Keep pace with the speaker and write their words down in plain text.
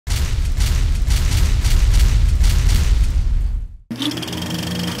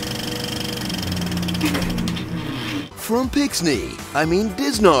From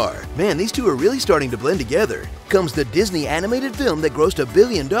Disnar. Man, these two are really starting to blend together. Comes the Disney animated film that grossed $1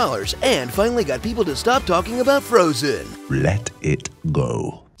 billion and finally got people to stop talking about Frozen. Let it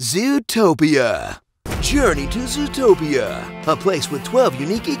go. Zootopia. Journey to Zootopia, a place with 12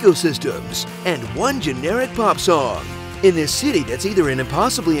 unique ecosystems and one generic pop song. In this city that's either an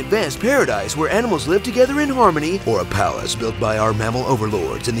impossibly advanced paradise where animals live together in harmony, or a palace built by our mammal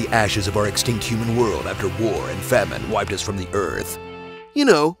overlords in the ashes of our extinct human world after war and famine wiped us from the earth. You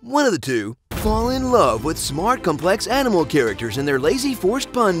know, one of the two. Fall in love with smart, complex animal characters and their lazy,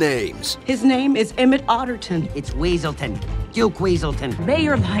 forced pun names. His name is Emmett Otterton. It's Weaselton. Duke Weaselton.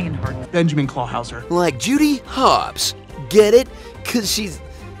 Mayor Lionheart. Benjamin Clawhauser. Like Judy Hopps. Get it? 'Cause she's...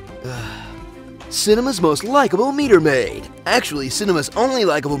 cinema's most likable meter maid. Actually, cinema's only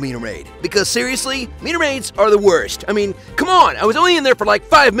likable meter maid. Because seriously, meter maids are the worst. I mean, come on, I was only in there for like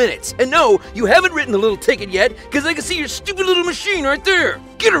 5 minutes. And no, you haven't written the little ticket yet, because I can see your stupid little machine right there.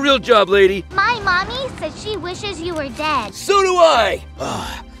 Get a real job, lady. My mommy says she wishes you were dead. So do I.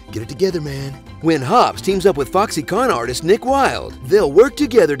 Get it together, man. When Hobbs teams up with foxy con artist Nick Wilde, they'll work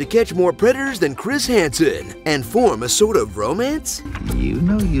together to catch more predators than Chris Hansen and form a sort of romance? You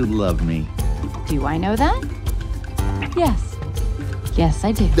know you love me. Do I know that? Yes. Yes,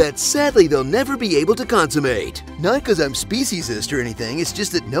 I do. That sadly they'll never be able to consummate. Not because I'm speciesist or anything, it's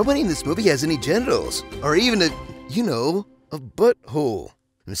just that nobody in this movie has any genitals. Or even a butthole.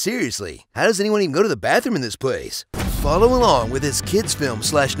 And seriously, how does anyone even go to the bathroom in this place? Follow along with this kids film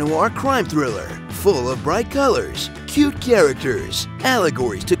 / noir crime thriller, full of bright colors, cute characters,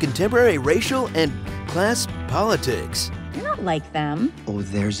 allegories to contemporary racial and class politics. You're not like them. Oh,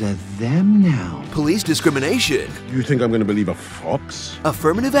 there's a them now. Police discrimination. You think I'm going to believe a fox?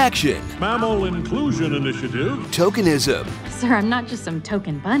 Affirmative action. Mammal Inclusion Initiative. Tokenism. Sir, I'm not just some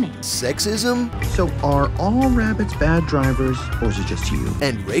token bunny. Sexism. So are all rabbits bad drivers, or is it just you?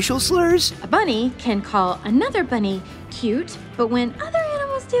 And racial slurs? A bunny can call another bunny cute, but when other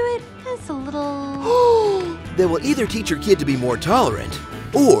animals do it, it's a little... They will either teach your kid to be more tolerant,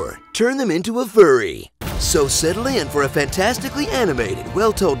 or turn them into a furry. So settle in for a fantastically animated,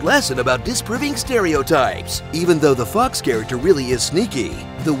 well-told lesson about disproving stereotypes. Even though the fox character really is sneaky,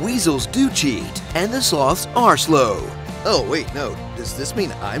 the weasels do cheat, and the sloths are slow. Oh wait, no, does this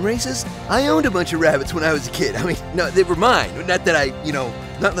mean I'm racist? I owned a bunch of rabbits when I was a kid. I mean, no, they were mine. Not that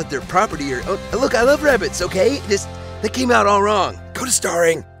not that they're property or... Oh, look, I love rabbits, okay? That came out all wrong. Go to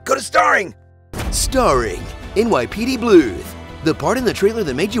starring. Starring NYPD Bluth. The part in the trailer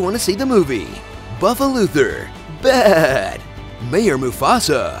that made you want to see the movie. Buffa Luther, bad. Mayor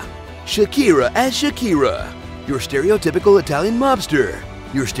Mufasa, Shakira as Shakira, your stereotypical Italian mobster,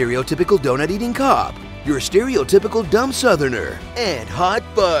 your stereotypical donut-eating cop, your stereotypical dumb southerner, and Hot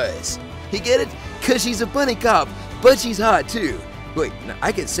Buzz. You get it? 'Cause she's a bunny cop, but she's hot too. Wait,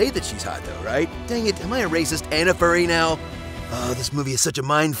 I can say that she's hot though, right? Dang it, am I a racist and a furry now? Oh, this movie is such a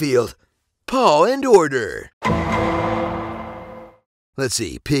minefield. Paw and Order. Let's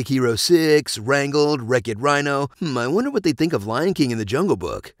see, Pig Hero 6, Wrangled, Wreck-It Rhino. I wonder what they think of Lion King and the Jungle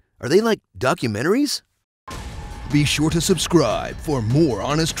Book. Are they like documentaries? Be sure to subscribe for more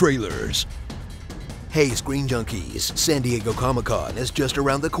honest trailers. Hey Screen Junkies, San Diego Comic-Con is just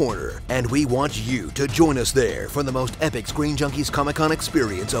around the corner, and we want you to join us there for the most epic Screen Junkies Comic-Con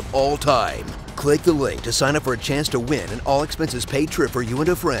experience of all time. Click the link to sign up for a chance to win an all-expenses-paid trip for you and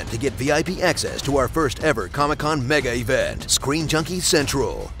a friend to get VIP access to our first ever Comic-Con mega event, Screen Junkies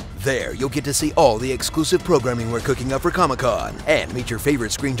Central. There, you'll get to see all the exclusive programming we're cooking up for Comic-Con and meet your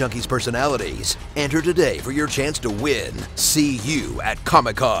favorite Screen Junkies personalities. Enter today for your chance to win. See you at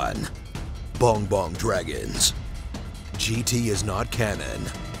Comic-Con. Bong Bong Dragons. GT is not canon.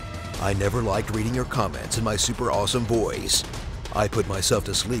 I never liked reading your comments in my super awesome voice. I put myself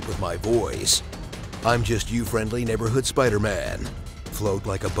to sleep with my voice. I'm just you friendly neighborhood Spider-Man. Float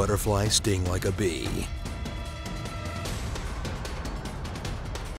like a butterfly, sting like a bee.